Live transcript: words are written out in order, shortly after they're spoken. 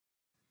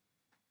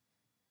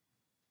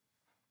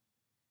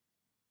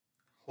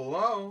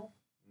Hello.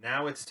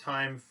 Now it's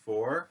time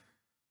for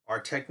our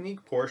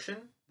technique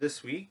portion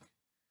this week.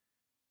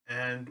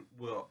 And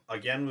we'll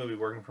be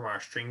working from our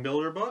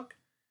Stringbuilder book.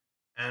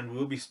 And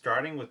we'll be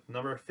starting with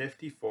number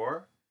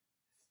 54,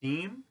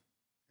 theme.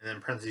 And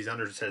then parentheses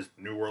under it says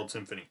New World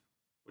Symphony,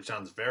 which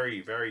sounds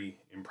very, very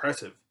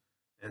impressive.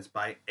 And it's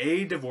by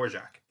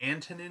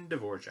Antonin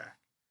Dvorak.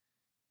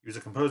 He was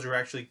a composer who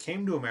actually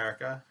came to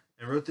America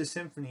and wrote this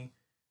symphony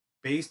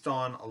based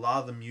on a lot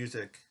of the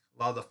music,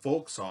 a lot of the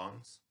folk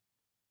songs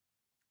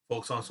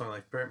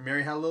like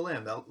Mary Had a Little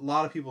Lamb that a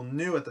lot of people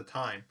knew at the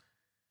time.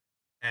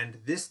 And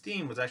this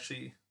theme was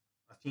actually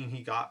a theme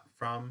he got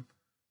from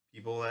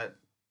people that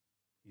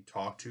he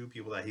talked to,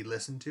 people that he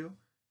listened to,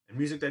 and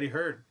music that he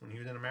heard when he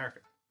was in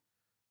America.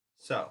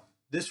 So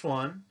this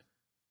one,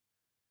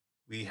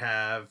 we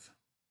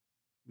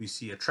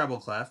see a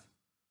treble clef,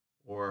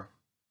 or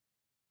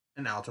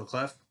an alto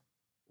clef,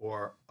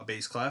 or a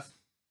bass clef,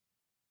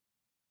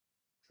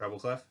 treble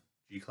clef,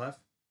 G clef,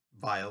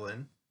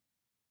 violin,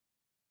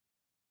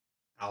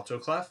 alto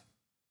clef,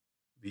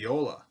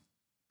 viola,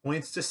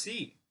 points to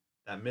C.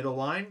 That middle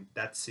line,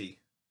 that's C.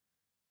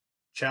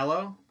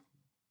 Cello,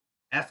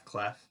 F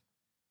clef.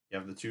 You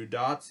have the two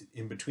dots.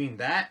 In between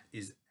that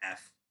is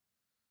F.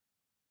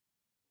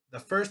 The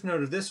first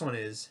note of this one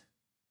is,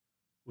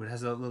 it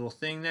has a little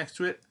thing next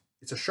to it.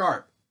 It's a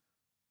sharp.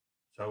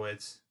 So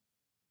let's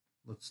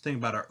think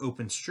about our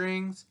open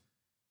strings.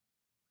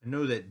 I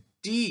know that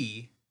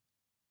D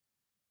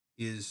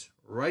is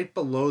right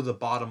below the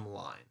bottom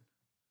line.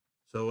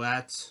 So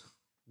that's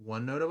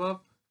one note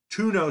above,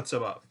 two notes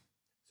above.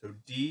 So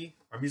D,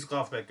 our musical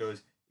alphabet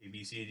goes A,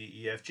 B, C,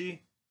 D, E, F,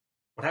 G.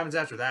 What happens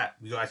after that?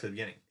 We go back to the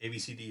beginning. A, B,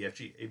 C, D, E, F,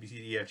 G, A, B, C,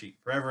 D, E, F, G.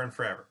 Forever and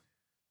forever.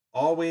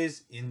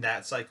 Always in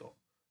that cycle.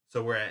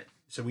 So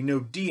we know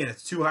D and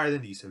it's two higher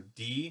than D. So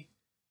D,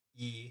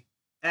 E,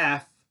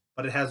 F,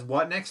 but it has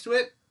what next to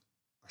it?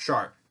 A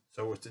sharp.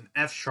 So it's an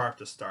F sharp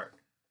to start.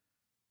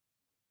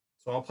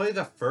 So I'll play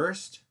the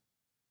first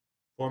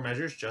four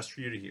measures just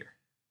for you to hear.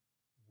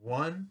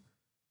 1,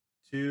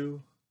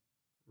 2,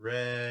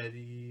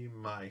 ready,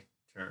 my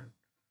turn.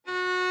 2,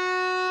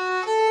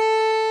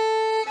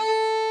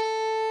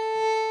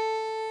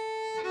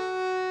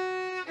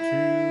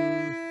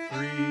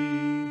 3,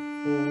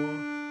 4.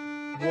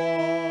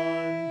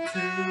 1, 2,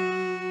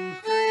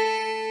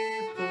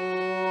 3, 4.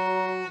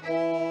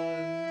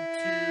 1,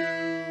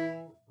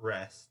 2.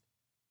 Rest.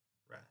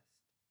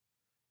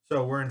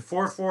 So we're in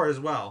 4/4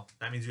 as well.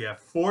 That means we have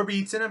 4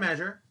 beats in a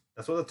measure.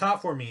 That's what the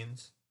top 4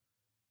 means.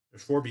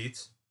 There's 4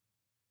 beats.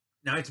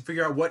 Now I have to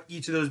figure out what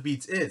each of those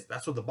beats is.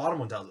 That's what the bottom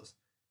one tells us.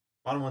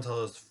 Bottom one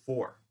tells us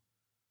 4.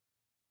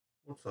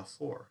 What's a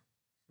 4?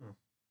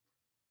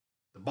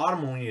 The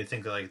bottom one we need to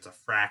think of like it's a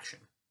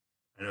fraction.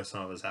 I know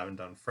some of us haven't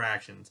done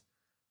fractions.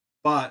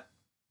 But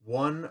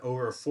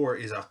 1/4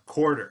 is a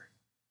quarter.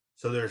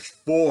 So there's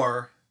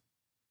 4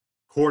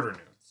 quarter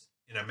notes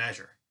in a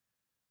measure.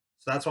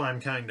 So that's why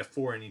I'm counting to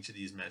 4 in each of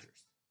these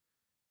measures.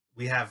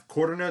 We have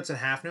quarter notes and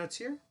half notes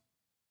here.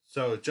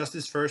 So just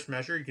this first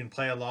measure, you can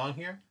play along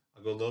here.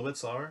 I'll go a little bit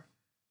slower.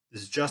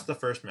 This is just the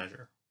first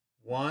measure.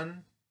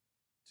 1,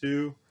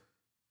 2,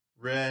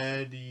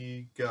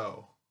 ready,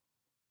 go.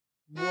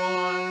 1,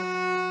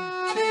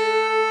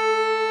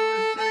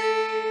 2,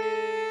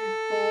 3,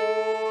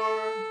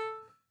 4.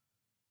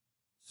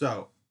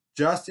 So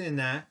just in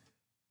that,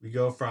 we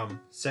go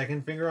from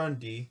second finger on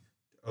D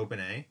to open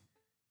A.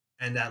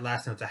 And that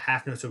last note's a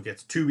half note, so it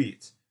gets 2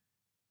 beats.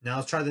 Now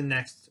let's try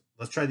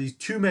let's try these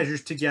 2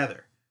 measures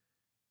together.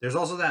 There's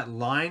also that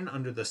line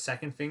under the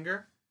second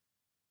finger.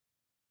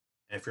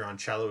 And if you're on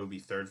cello, it would be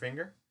third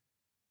finger.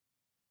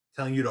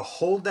 Telling you to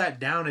hold that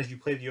down as you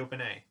play the open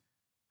A.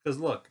 Because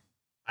look,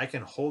 I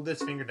can hold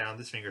this finger down.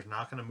 This finger's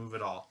not going to move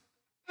at all.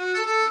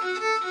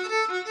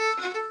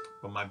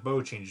 But my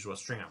bow changes what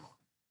string I'm on.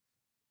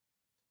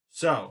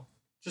 So,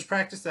 just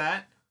practice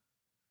that.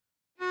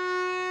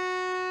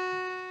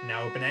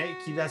 Now open A.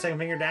 Keep that second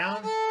finger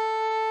down.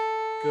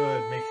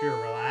 Good. Make sure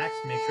you're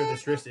relaxed. Make sure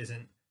this wrist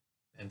isn't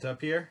bent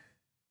up here.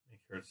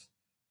 Make sure it's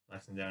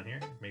relaxing down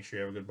here. Make sure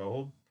you have a good bow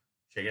hold.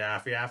 Shake it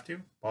out if you have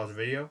to. Pause the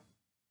video.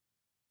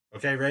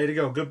 Okay, ready to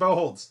go. Good bow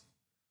holds.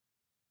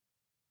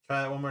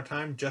 Try that one more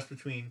time. Just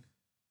between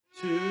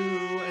 2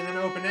 and then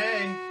open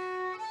A.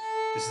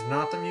 This is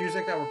not the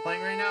music that we're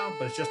playing right now,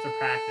 but it's just a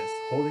practice.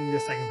 Holding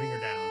this second finger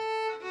down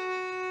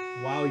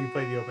while you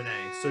play the open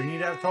A. So you need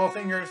to have tall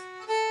fingers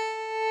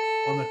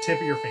on the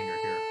tip of your finger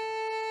here.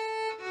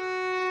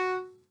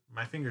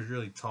 My finger's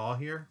really tall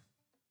here.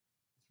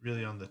 It's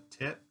really on the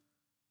tip,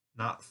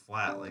 not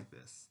flat like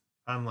this.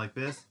 If I'm like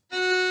this,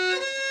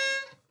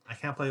 I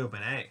can't play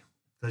open A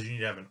because you need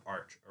to have an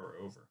arch or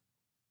over.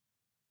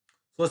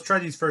 So let's try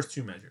these first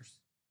 2 measures.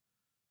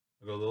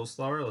 I'll go a little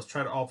slower. Let's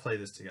try to all play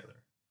this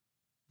together.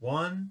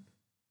 1,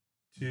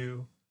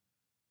 2,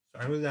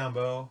 starting with down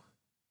bow,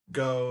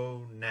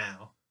 go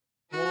now.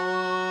 1,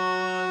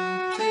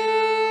 2,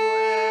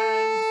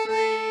 and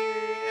 3,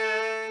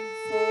 and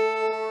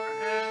 4,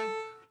 and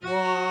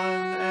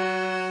 1,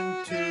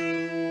 and 2,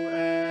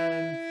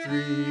 and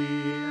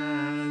 3,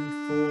 and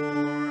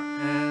 4,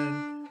 and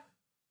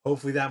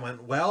Hopefully that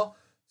went well.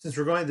 Since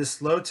we're going this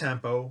slow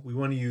tempo, we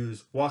want to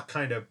use what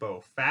kind of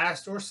bow?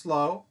 Fast or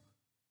slow,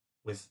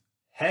 with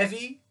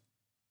heavy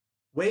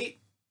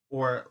weight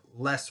or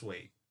less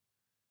weight?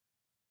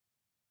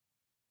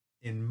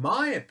 In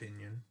my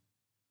opinion,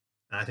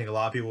 and I think a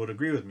lot of people would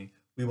agree with me,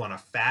 we want a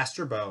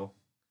faster bow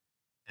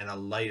and a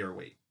lighter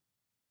weight.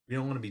 We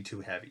don't want to be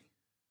too heavy.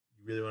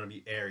 You really want to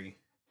be airy.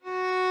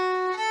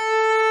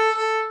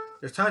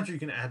 There's times you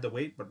can add the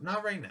weight, but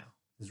not right now,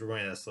 because we're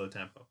going at a slow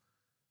tempo.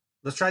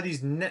 Let's try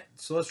these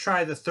so let's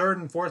try the third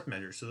and fourth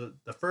measure. So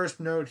the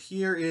first note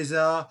here is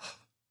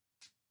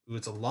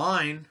it's a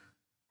line.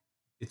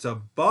 It's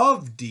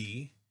above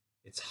D.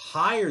 It's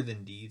higher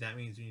than D. That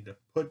means we need to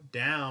put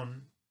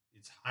down.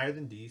 It's higher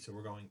than D, so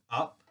we're going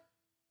up.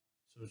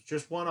 So it's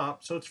just one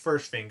up. So it's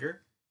first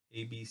finger.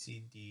 A, B,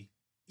 C, D,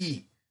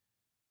 E.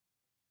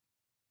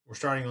 We're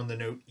starting on the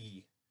note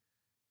E.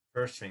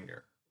 First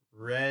finger.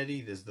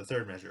 Ready. This is the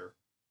third measure.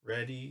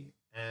 Ready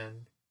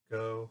and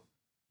go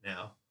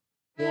now.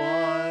 1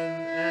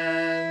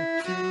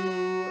 and 2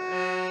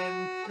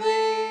 and 3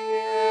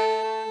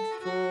 and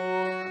 4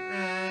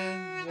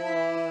 and 1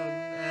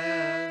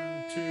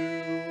 and 2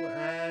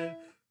 and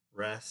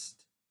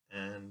rest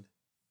and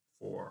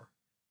 4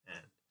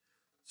 and.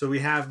 So we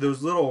have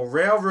those little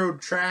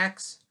railroad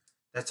tracks.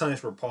 That's telling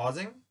us we're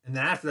pausing. And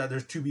then after that,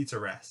 there's 2 beats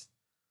of rest.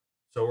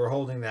 So we're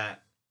holding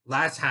that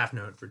last half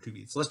note for 2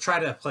 beats. Let's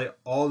try to play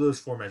all those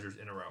 4 measures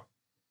in a row.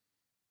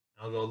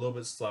 I'll go a little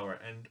bit slower.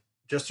 And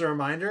just a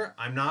reminder,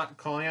 I'm not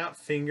calling out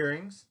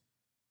fingerings.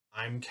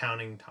 I'm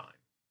counting time.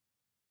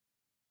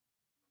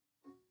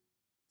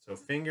 So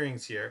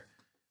fingerings here,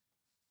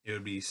 it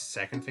would be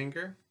second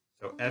finger.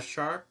 So F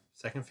sharp,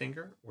 second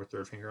finger, or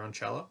third finger on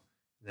cello.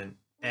 And then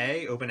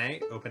A, open A,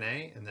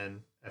 and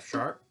then F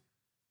sharp,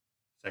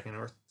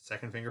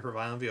 second finger for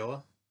violin,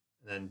 viola.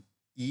 And then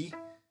E,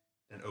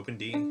 then open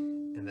D,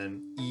 and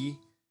then E,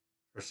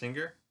 first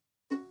finger,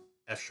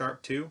 F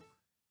sharp 2,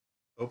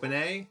 open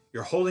A.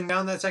 You're holding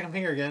down that second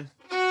finger again.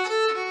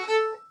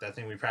 That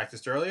thing we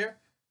practiced earlier.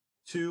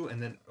 2,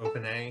 and then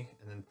open A,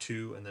 and then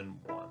 2, and then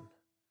 1.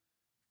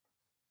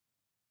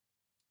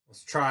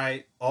 Let's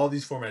try all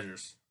these 4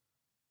 measures.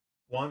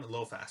 1, a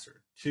little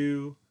faster.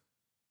 2,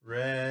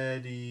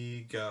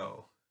 ready,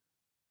 go.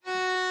 1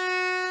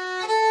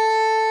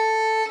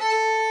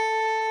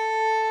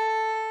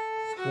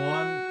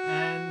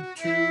 and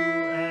 2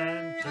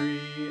 and 3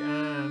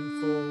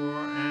 and 4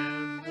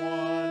 and 1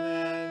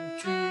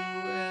 and 2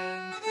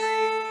 and 3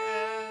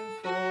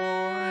 and 4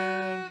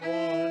 and 1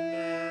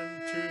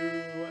 and 2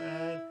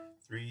 and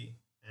 3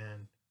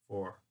 and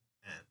 4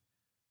 and.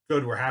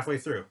 Good, we're halfway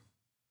through.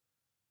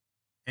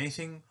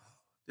 Anything?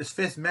 This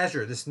fifth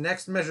measure, this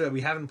next measure that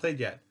we haven't played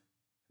yet. Have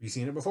you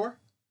seen it before?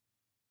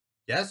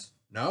 Yes?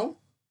 No?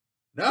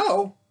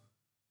 No?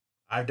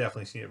 I've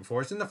definitely seen it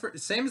before. It's in the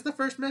same as the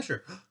first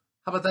measure.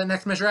 How about that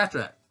next measure after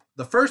that?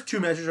 The first 2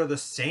 measures are the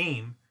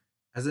same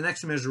as the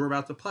next 2 measures we're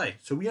about to play.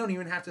 So we don't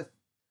even have to,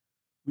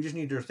 we just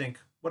need to think,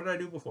 what did I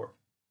do before?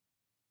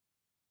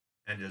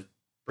 And just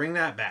bring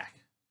that back.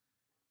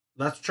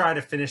 Let's try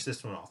to finish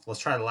this one off. Let's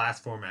try the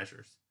last 4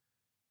 measures.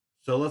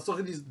 So let's look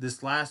at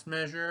this last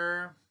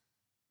measure.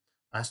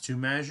 Last 2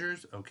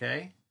 measures,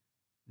 okay.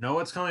 Know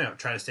what's coming up.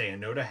 Try to stay a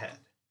note ahead.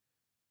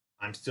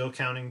 I'm still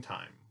counting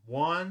time.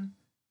 1,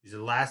 these are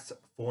the last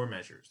 4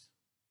 measures.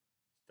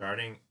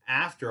 Starting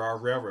after our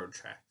railroad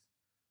tracks.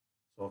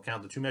 So I'll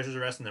count the 2 measures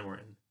of rest and then we're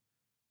in.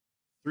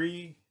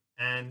 3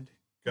 and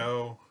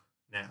go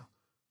now.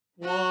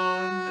 1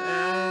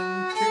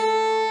 and 2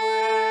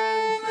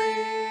 and 3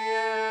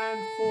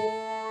 and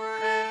 4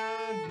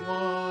 and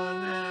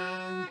 1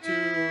 and 2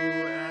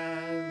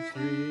 and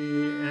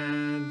 3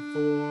 and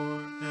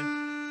 4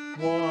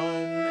 and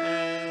 1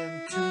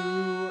 and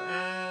 2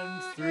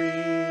 and 3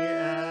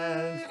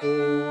 and 4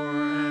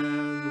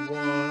 and 1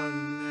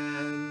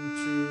 and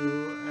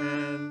 2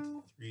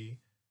 and 3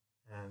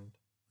 and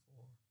 4.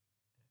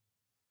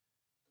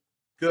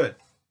 Good.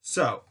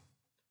 So,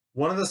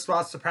 one of the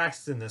spots to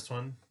practice in this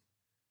one,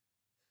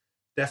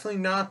 definitely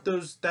not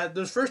those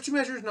first 2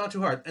 measures, not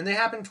too hard. And they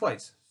happen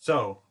twice.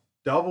 So,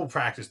 double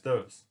practice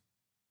those.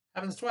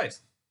 Happens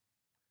twice.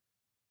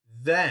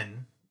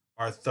 Then,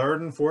 our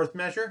third and fourth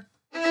measure.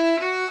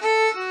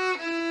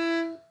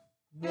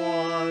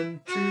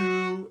 1,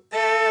 2,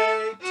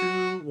 A,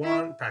 2,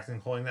 1.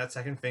 Practicing holding that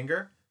second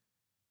finger.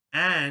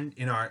 And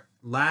in our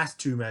last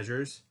 2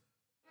 measures,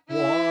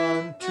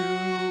 1, 2,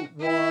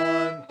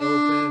 1,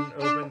 open,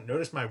 open.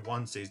 Notice my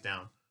 1 stays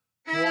down.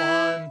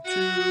 1,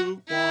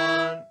 2,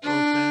 1,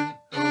 open,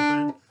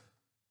 open.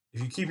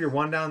 If you keep your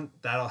 1 down,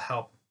 that'll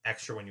help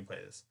extra when you play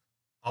this.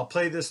 I'll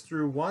play this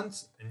through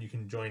once, and you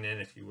can join in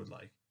if you would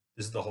like.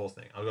 This is the whole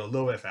thing. I'll go a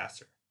little bit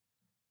faster.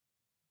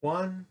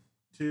 1,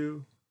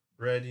 2,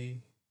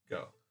 ready,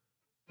 go.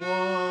 1, 2,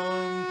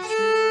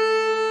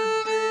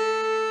 3,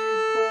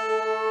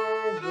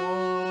 4.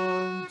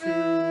 1,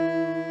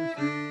 2,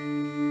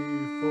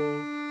 3,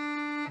 4.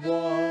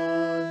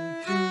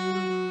 1, 2,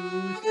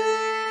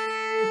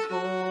 3,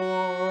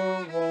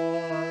 4.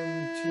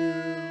 1, 2.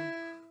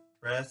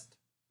 Rest.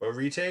 Or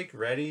retake.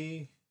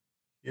 Ready,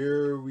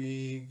 Here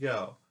we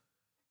go.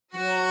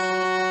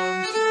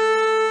 1, 2,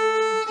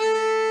 3,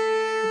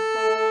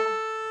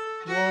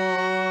 4.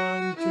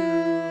 1,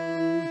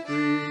 2,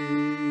 3,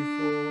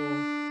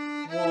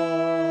 4.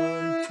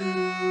 1,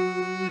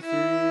 2,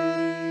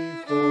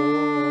 3,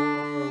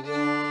 4.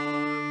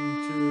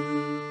 1,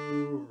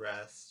 2.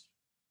 Rest.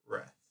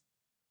 Rest.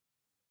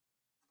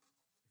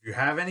 If you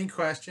have any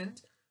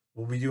questions,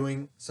 we'll be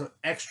doing some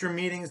extra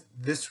meetings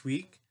this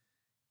week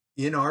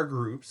in our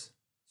groups.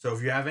 So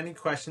if you have any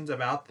questions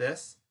about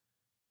this,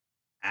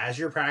 as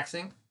you're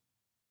practicing,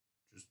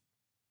 just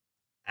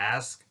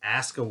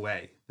ask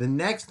away. The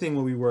next thing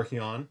we'll be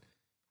working on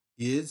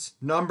is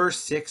number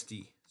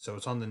 60. So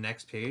it's on the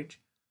next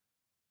page.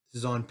 This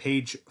is on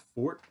page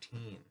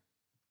 14.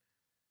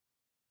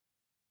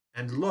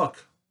 And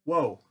look,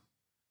 whoa,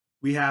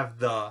 we have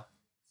the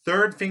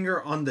third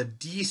finger on the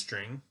D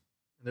string.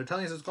 And they're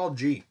telling us it's called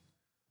G.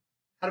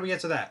 How do we get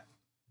to that?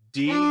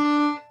 D,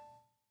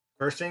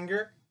 first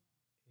finger,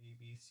 A,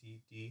 B,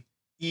 C, D,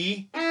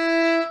 E,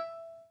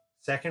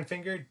 second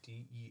finger,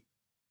 D, E,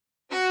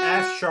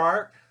 F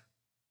sharp,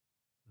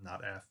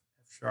 not F,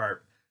 F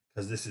sharp,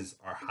 because this is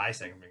our high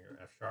second finger,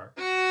 F sharp.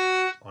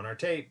 On our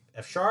tape,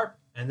 F sharp,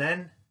 and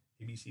then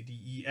A, B, C, D,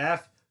 E,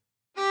 F,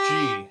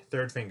 G,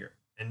 third finger.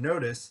 And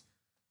notice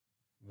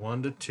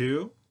 1 to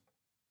 2,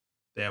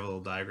 they have a little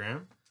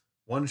diagram.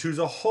 1 to 2 is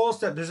a whole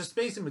step. There's a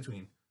space in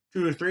between.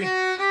 2 to 3,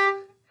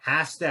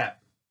 half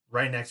step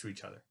right next to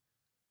each other.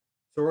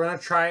 So we're going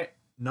to try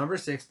number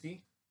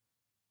 60.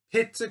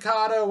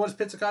 Pizzicato. What does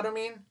pizzicato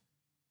mean? It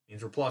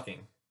means we're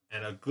plucking.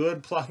 And a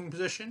good plucking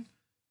position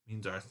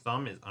means our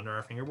thumb is under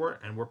our fingerboard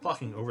and we're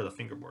plucking over the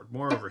fingerboard.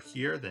 More over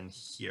here than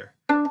here.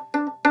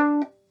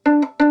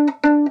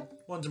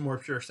 One's a more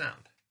pure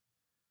sound.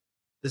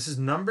 This is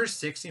number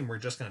 60 and we're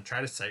just going to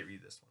try to sight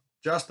read this one.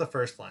 Just the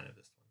first line of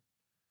this one.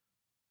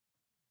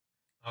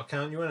 I'll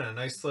count you in at a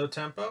nice slow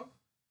tempo.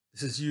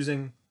 This is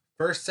using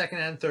first, second,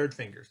 and third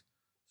fingers.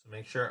 So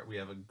make sure we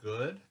have a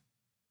good.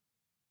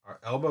 Our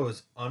elbow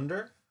is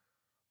under.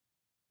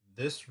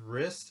 This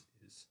wrist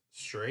is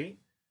straight,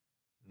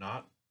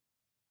 not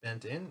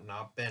bent in,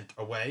 not bent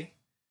away.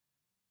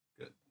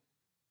 Good.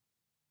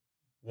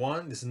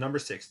 1, this is number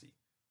 60.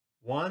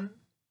 1,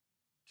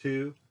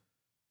 2,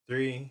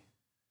 3,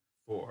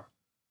 4.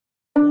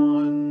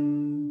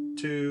 1,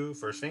 2,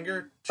 first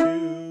finger,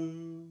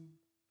 2,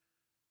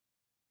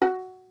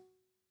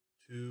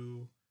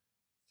 2,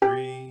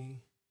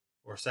 3,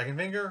 4, second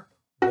finger,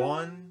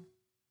 1,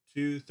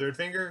 2, third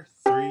finger,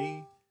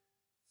 3,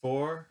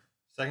 4,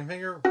 second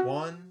finger,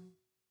 1,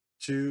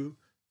 2,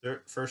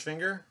 first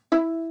finger,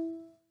 then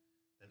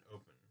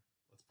open.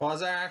 Let's pause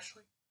there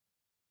actually.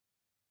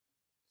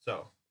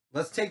 So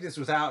let's take this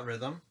without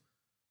rhythm.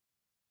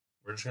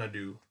 We're just going to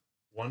do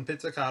one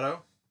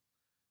pizzicato,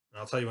 and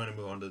I'll tell you when to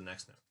move on to the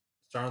next note.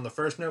 Start on the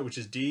first note, which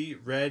is D,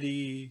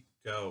 ready,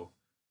 go.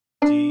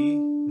 D,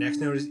 next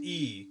note is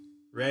E,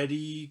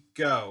 ready,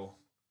 go.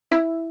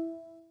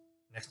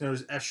 Next note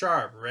is F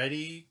sharp,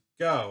 ready,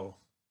 go.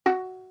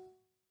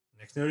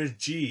 Next note is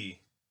G.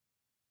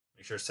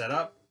 Make sure set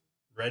up,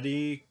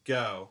 ready,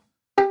 go.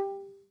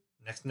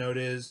 Next note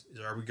is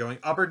are we going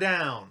up or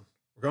down?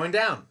 We're going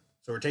down.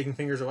 So we're taking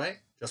fingers away,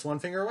 just one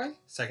finger away.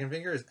 Second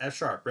finger is F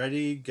sharp,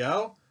 ready,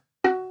 go.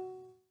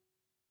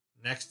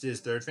 Next is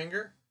third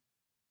finger,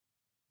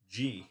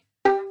 G.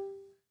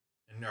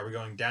 And are we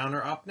going down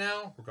or up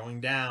now? We're going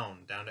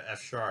down to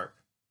F sharp.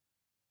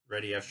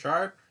 Ready, F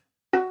sharp.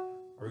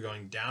 Are we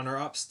going down or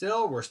up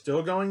still? We're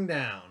still going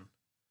down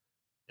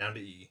to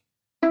E.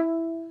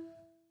 And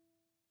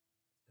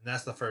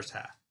that's the first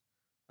half.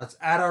 Let's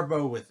add our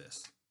bow with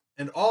this.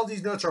 And all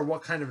these notes are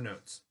what kind of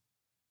notes?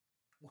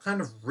 What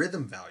kind of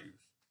rhythm values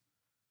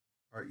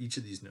are each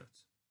of these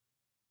notes?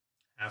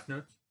 Half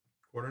notes,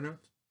 quarter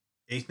notes,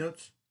 eighth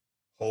notes,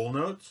 whole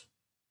notes.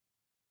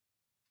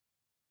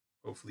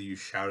 Hopefully you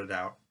shouted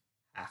out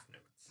half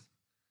notes.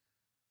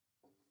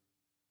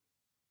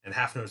 And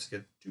half notes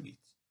get 2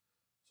 beats.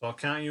 So I'll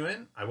count you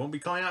in. I won't be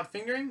calling out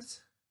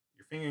fingerings.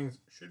 Your fingerings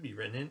should be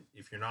written in.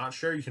 If you're not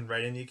sure, you can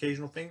write in the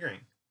occasional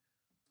fingering.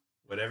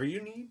 Whatever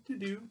you need to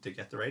do to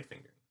get the right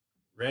fingering.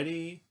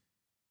 Ready?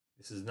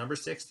 This is number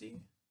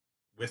 60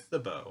 with the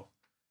bow.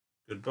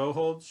 Good bow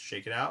holds.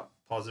 Shake it out.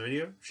 Pause the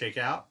video. Shake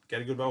out.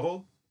 Get a good bow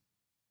hold.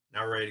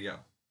 Now we're ready to go.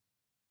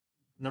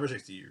 Number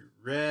 60.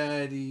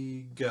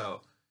 Ready,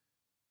 go.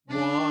 1,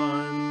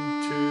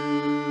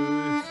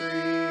 2, 3,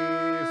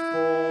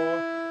 4.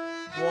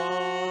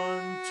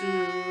 1, 2,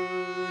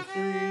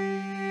 3,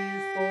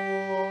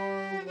 4.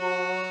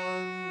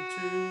 1,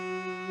 2,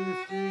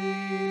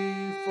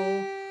 3,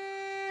 4.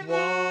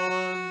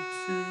 1,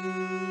 2,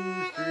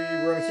 3.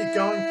 We're going to keep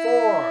going.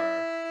 4.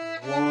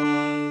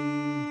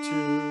 1,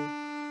 2,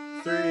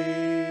 3,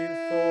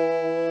 4.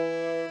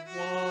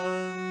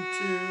 1,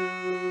 2,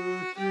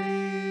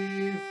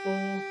 3,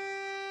 4.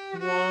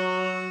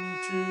 1,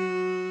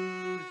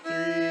 2,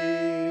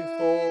 3,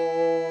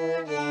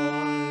 4.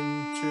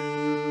 1,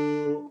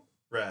 2.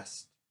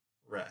 Rest.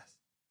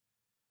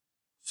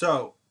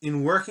 So,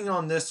 in working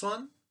on this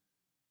one,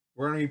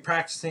 we're going to be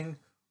practicing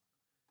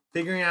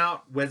figuring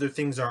out whether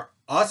things are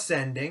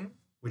ascending,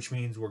 which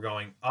means we're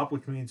going up,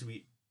 which means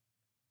what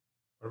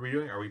are we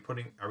doing? Are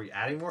we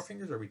adding more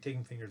fingers or are we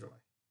taking fingers away?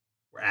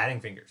 We're adding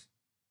fingers.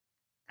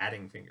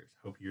 Adding fingers.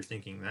 Hope you're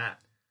thinking that.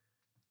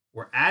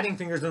 We're adding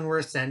fingers when we're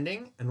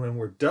ascending, and when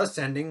we're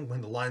descending,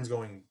 when the line's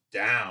going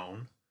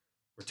down,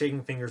 we're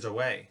taking fingers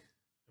away.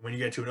 And when you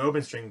get to an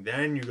open string,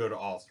 then you go to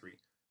all three.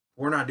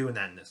 We're not doing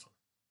that in this one.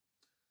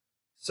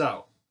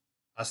 So,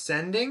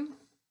 ascending.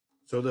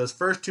 So those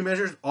first two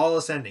measures, all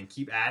ascending.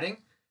 Keep adding,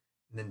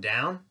 and then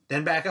down,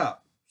 then back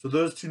up. So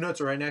those two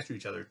notes are right next to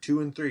each other,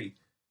 2 and 3.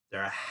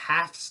 They're a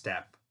half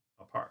step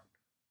apart,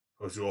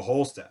 opposed to a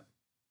whole step.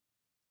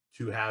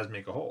 2 halves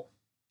make a whole.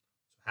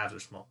 So halves are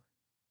smaller.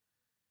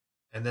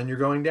 And then you're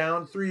going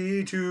down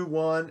 3, 2,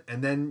 1,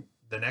 and then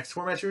the next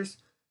 4 measures,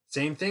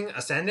 same thing,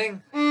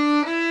 ascending.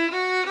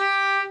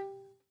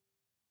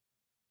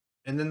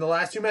 And then the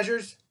last 2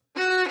 measures,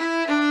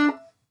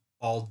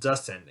 all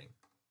descending.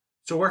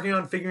 So working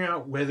on figuring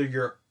out whether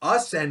you're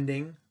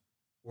ascending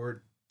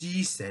or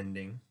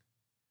descending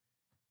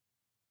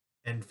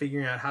and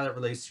figuring out how that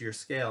relates to your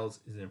scales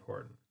is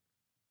important.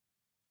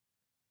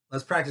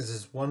 Let's practice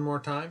this one more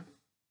time.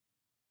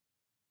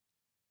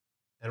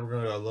 And we're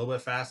going to go a little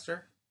bit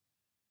faster.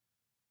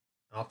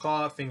 I'll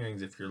call out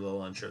fingerings if you're a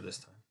little unsure this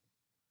time.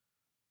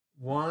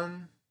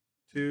 1,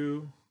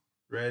 2,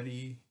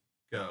 ready,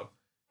 go.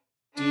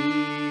 D,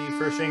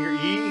 first finger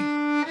E,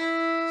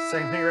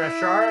 second finger F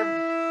sharp,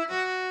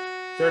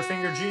 third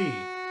finger G,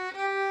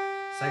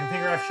 second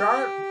finger F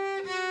sharp,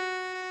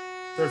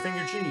 third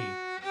finger G,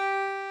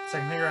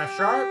 second finger F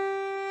sharp,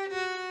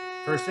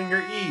 first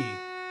finger E,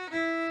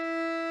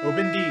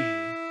 open D.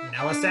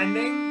 Now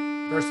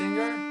ascending, first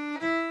finger,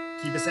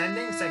 keep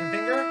ascending, second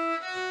finger,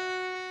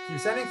 keep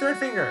ascending, third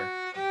finger.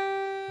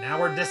 Now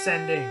we're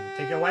descending.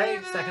 Take it away,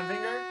 second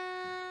finger.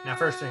 Now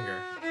first finger.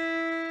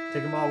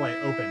 Take them all away,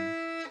 open.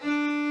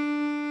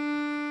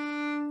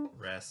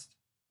 Rest,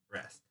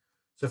 rest.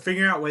 So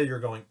figuring out whether you're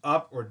going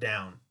up or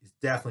down is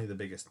definitely the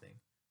biggest thing.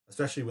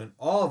 Especially when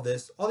all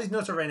these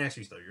notes are right next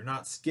to each other. You're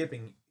not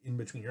skipping in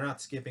between. You're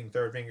not skipping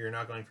third finger. You're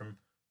not going from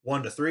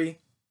 1 to 3. You're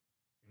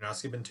not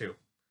skipping 2.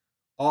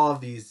 All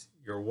of these,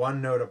 you're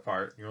one note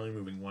apart. You're only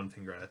moving one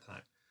finger at a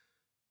time.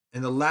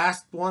 And the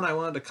last one I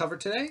wanted to cover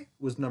today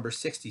was number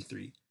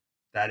 63.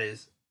 That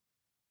is,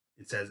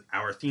 it says,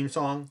 our theme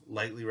song,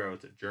 Lightly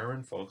Rose, a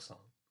German folk song.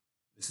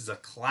 This is a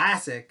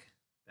classic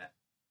that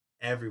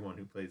everyone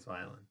who plays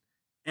violin,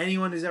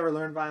 anyone who's ever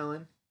learned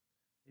violin,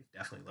 they've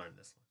definitely learned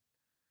this one.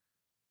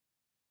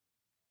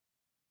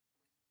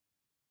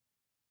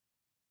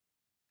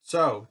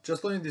 So,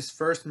 just learning this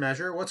first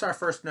measure. What's our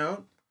first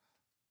note?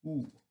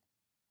 Ooh.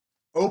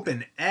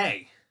 Open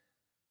A.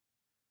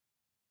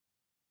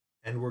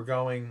 And we're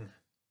going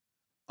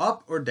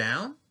up or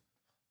down?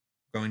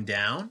 Going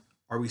down.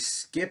 Are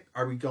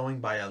we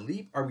going by a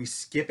leap? Are we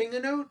skipping a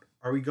note?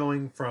 Are we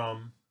going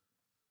from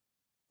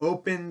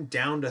open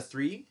down to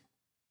 3?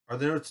 Are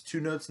the notes 2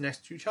 notes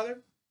next to each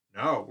other?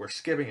 No, we're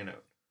skipping a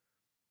note.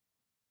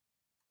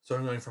 So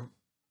I'm going from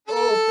open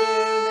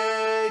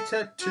A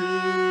to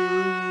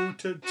 2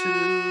 to 2.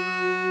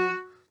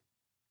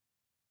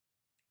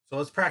 So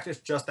let's practice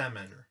just that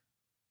measure.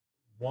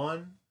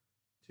 1,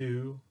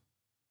 2,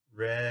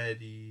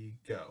 ready,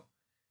 go.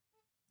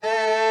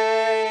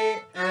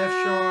 A,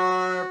 F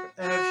sharp,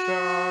 F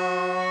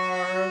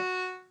sharp.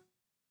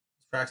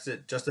 Let's practice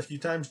it just a few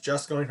times,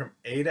 just going from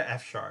A to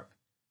F sharp.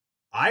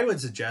 I would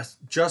suggest,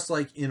 just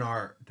like in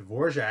our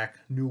Dvorak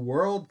New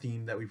World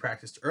theme that we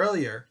practiced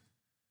earlier,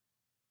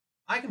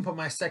 I can put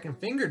my second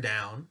finger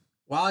down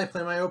while I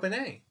play my open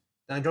A.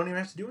 Then I don't even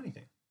have to do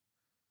anything.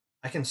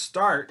 I can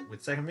start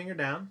with second finger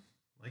down,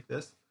 like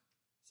this,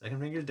 second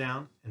finger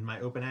down, and my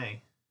open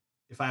A.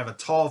 If I have a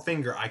tall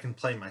finger, I can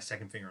play my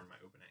second finger on my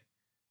open A at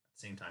the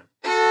same time.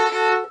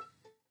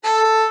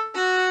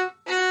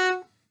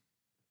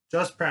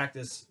 Just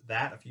practice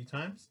that a few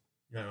times.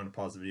 You might want to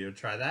pause the video to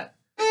try that.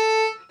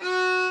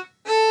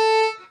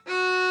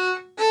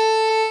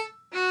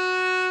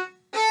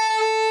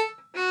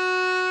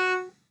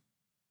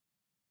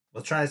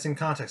 Let's try this in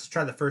context. Let's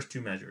try the first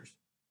 2 measures.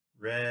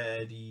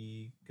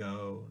 Ready,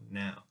 go,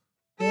 now.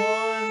 1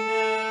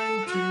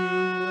 and 2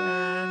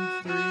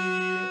 and 3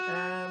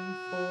 and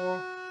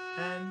 4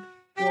 and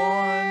 1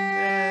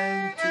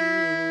 and 2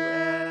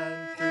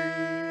 and 3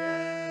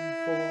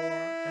 and 4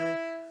 and...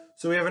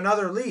 So we have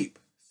another leap.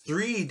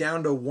 3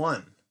 down to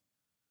 1.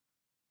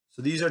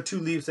 So these are 2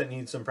 leaps that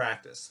need some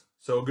practice.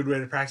 So a good way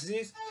to practice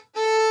these.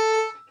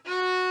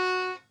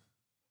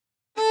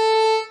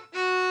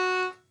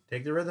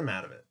 Take the rhythm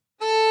out of it.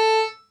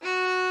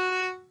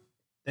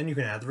 Then you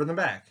can add the rhythm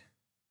back.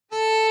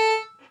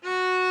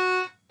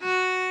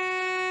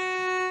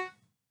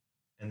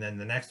 And then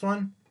the next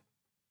one.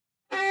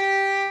 3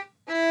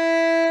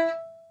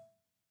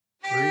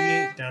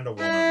 down to 1.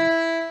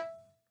 Let's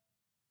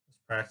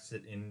practice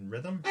it in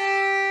rhythm.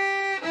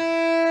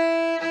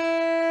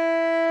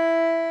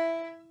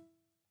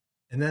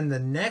 And then the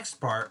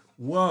next part,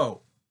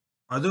 whoa,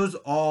 are those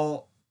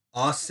all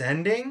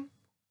ascending?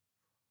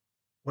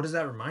 What does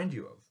that remind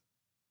you of?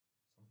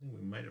 something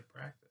we might have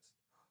practiced.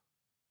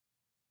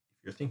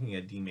 If you're thinking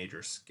a D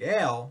major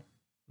scale,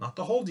 not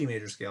the whole D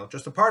major scale,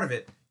 just a part of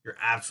it, you're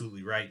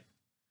absolutely right.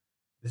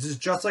 This is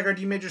just like our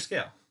D major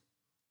scale.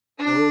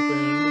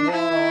 Open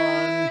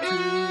 1, 2, 3,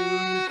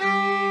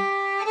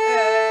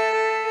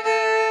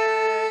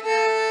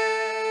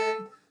 A.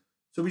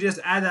 So we just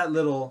add that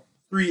little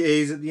 3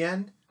 A's at the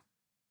end,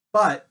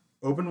 but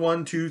open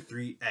 1, 2,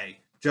 3, A,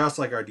 just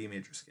like our D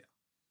major scale.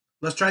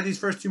 Let's try these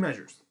first two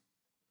measures.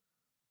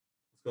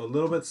 Let's go a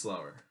little bit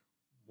slower.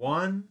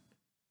 1,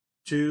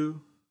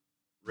 2,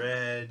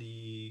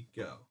 ready,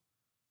 go.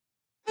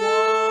 1,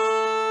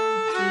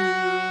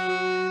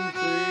 2, 3,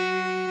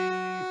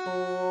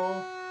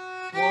 4.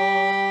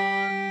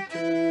 1,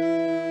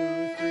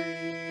 2,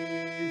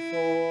 3,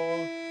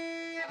 4.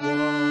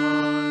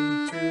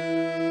 1,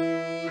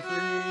 2,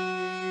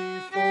 3,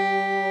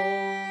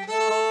 4.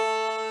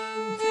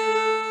 1,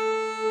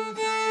 2,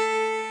 3,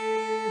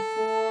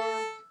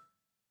 4.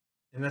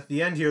 And at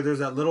the end here, there's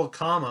that little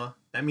comma.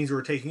 That means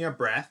we're taking a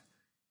breath.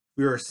 If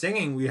we were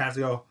singing, we have to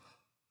go.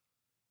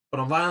 But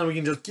on violin, we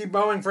can just keep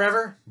going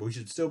forever, but we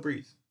should still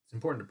breathe. It's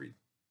important to breathe.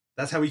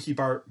 That's how we keep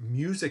our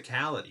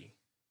musicality,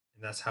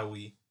 and that's how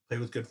we play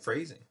with good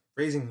phrasing.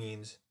 Phrasing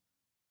means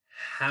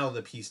how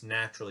the piece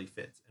naturally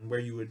fits and where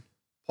you would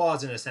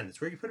pause in a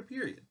sentence, where you put a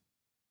period.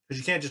 Because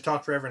you can't just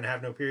talk forever and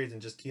have no periods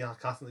and just keep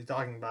constantly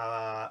talking, blah,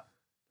 blah, blah.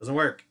 Doesn't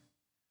work.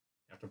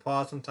 You have to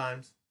pause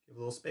sometimes, give a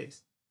little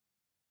space.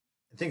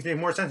 And things make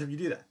more sense if you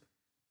do that.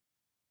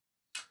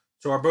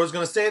 So our bow's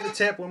going to stay at the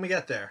tip when we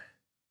get there.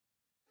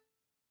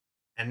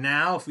 And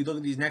now, if we look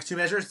at these next two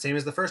measures, same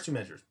as the first two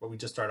measures, but we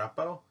just start up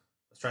bow.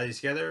 Let's try these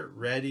together.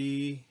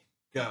 Ready,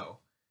 go.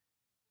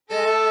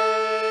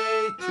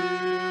 A,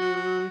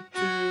 2,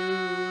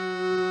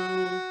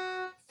 2,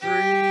 3,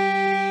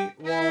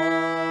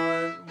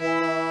 1,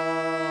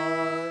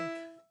 1.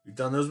 We've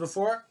done those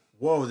before.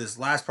 Whoa, this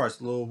last part's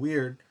a little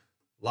weird.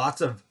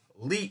 Lots of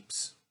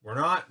leaps. We're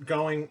not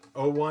going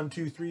 0, 1,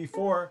 2, 3,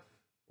 4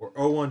 or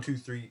 0, 1, 2,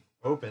 3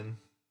 open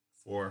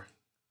for,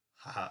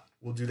 haha,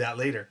 we'll do that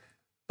later.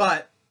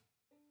 But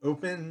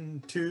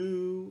open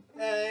 2,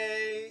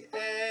 A,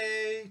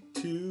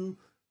 2.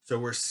 So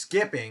we're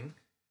skipping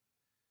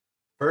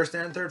first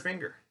and third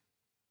finger.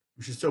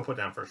 We should still put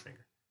down first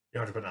finger. You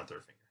don't have to put down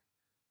third finger.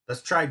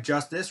 Let's try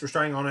just this. We're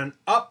starting on an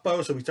up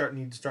bow, so we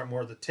need to start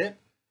more at the tip.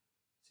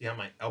 See how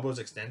my elbow's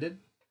extended?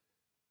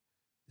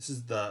 This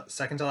is the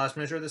second to last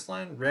measure of this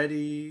line.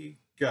 Ready,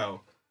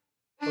 go.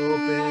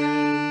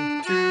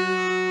 Open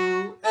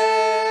 2,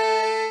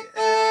 A,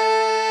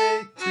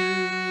 2.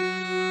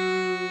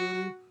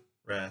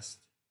 Rest,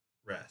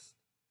 rest.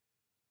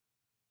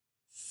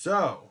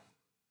 So,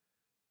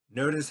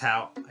 notice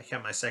how I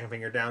kept my second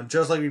finger down,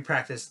 just like we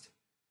practiced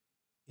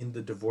in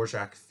the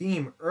Dvorak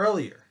theme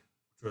earlier,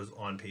 which was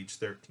on page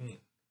 13.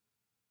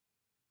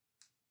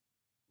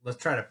 Let's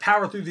try to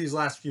power through these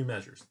last few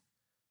measures.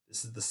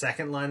 This is the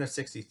second line of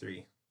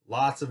 63.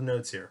 Lots of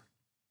notes here.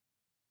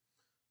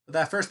 But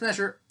that first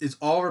measure is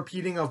all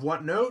repeating of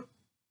what note?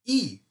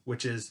 E,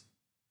 which is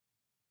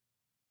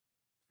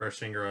first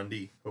finger on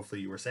D. Hopefully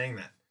you were saying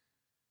that.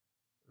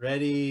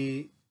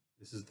 Ready.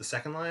 This is the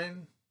second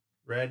line.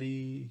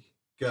 Ready,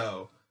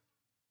 go.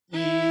 E,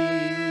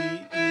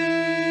 E,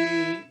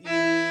 E,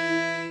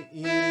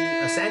 E.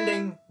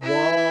 Ascending.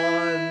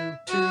 1,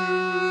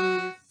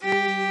 2, 3.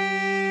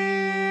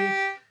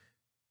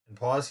 And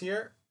pause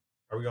here.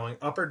 Are we going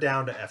up or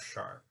down to F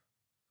sharp?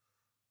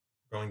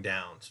 We're going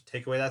down. So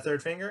take away that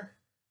third finger.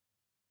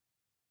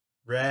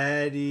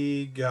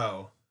 Ready,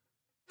 go.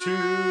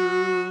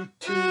 2,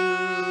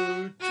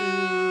 2, 2,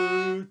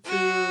 2,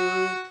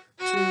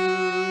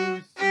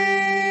 2, 3,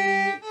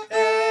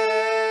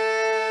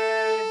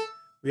 A.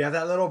 We have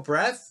that little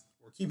breath.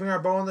 We're keeping our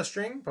bow on the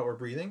string, but we're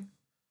breathing.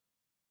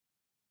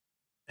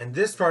 And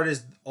this part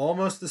is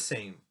almost the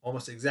same,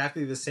 almost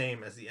exactly the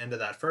same as the end of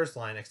that first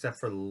line, except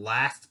for the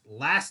last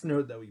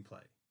note that we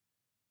play.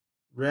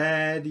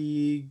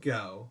 Ready,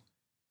 go.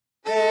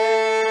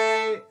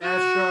 A,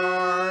 F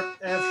sharp,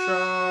 F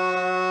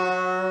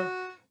sharp,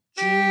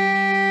 G,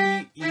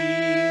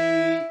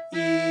 E, E,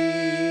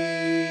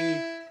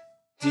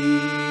 D,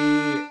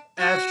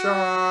 F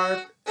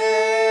sharp,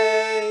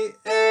 A,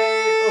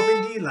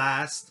 open D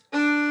last,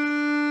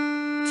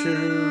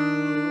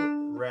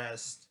 2,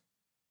 rest,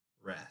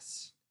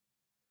 rest.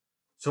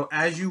 So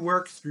as you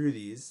work through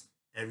these,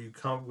 and if you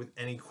come up with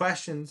any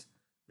questions,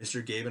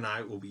 Mr. Gabe and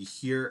I will be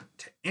here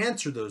to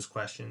answer those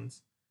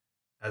questions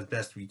as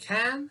best we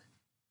can.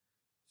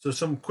 So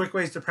some quick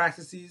ways to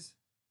practice these.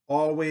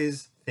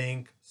 Always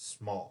think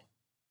small.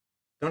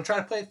 Don't try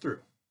to play it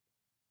through.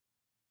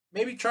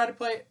 Maybe try to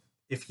play it.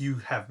 If you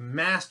have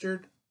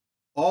mastered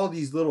all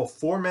these little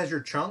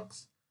 4-measure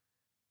chunks,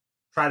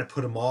 try to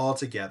put them all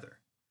together.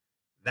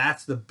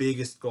 That's the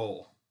biggest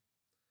goal.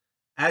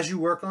 As you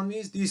work on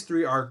these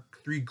 3 are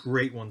 3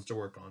 great ones to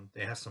work on.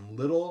 They have some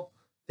little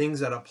things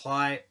that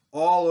apply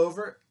all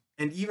over,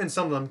 and even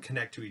some of them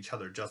connect to each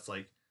other, just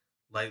like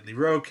Lightly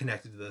Road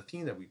connected to the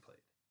theme that we played.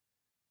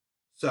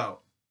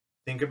 So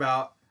think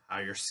about how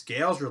your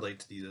scales relate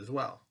to these as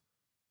well.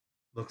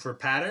 Look for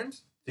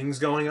patterns, things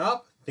going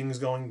up, things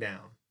going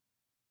down.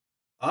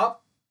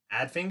 Up,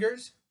 add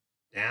fingers,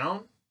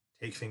 down,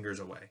 take fingers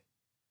away.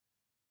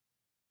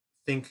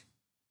 Think,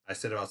 I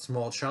said about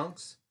small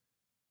chunks,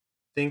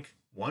 think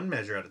one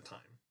measure at a time.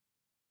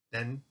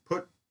 Then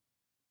put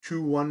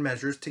 2 1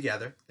 measures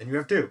together, then you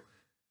have 2.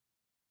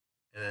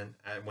 And then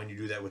when you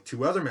do that with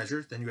 2 other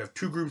measures, then you have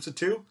 2 groups of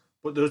 2,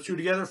 put those 2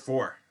 together,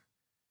 4.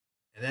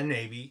 And then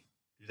maybe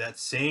do that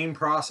same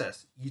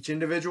process, each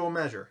individual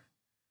measure.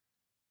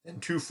 Then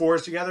 2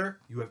 4s together,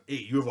 you have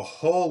 8. You have a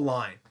whole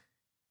line.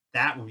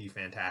 That would be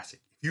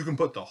fantastic. If you can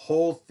put the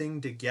whole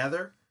thing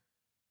together,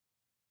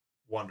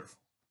 wonderful.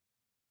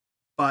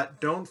 But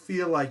don't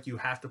feel like you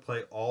have to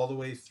play all the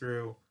way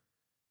through.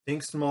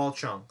 Think small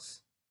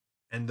chunks.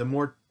 And the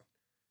more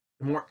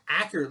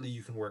accurately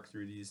you can work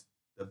through these,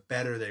 the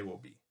better they will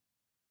be.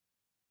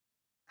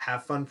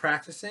 Have fun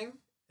practicing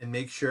and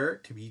make sure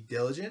to be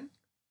diligent.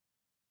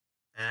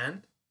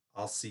 And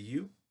I'll see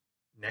you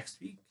next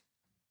week.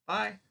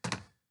 Bye.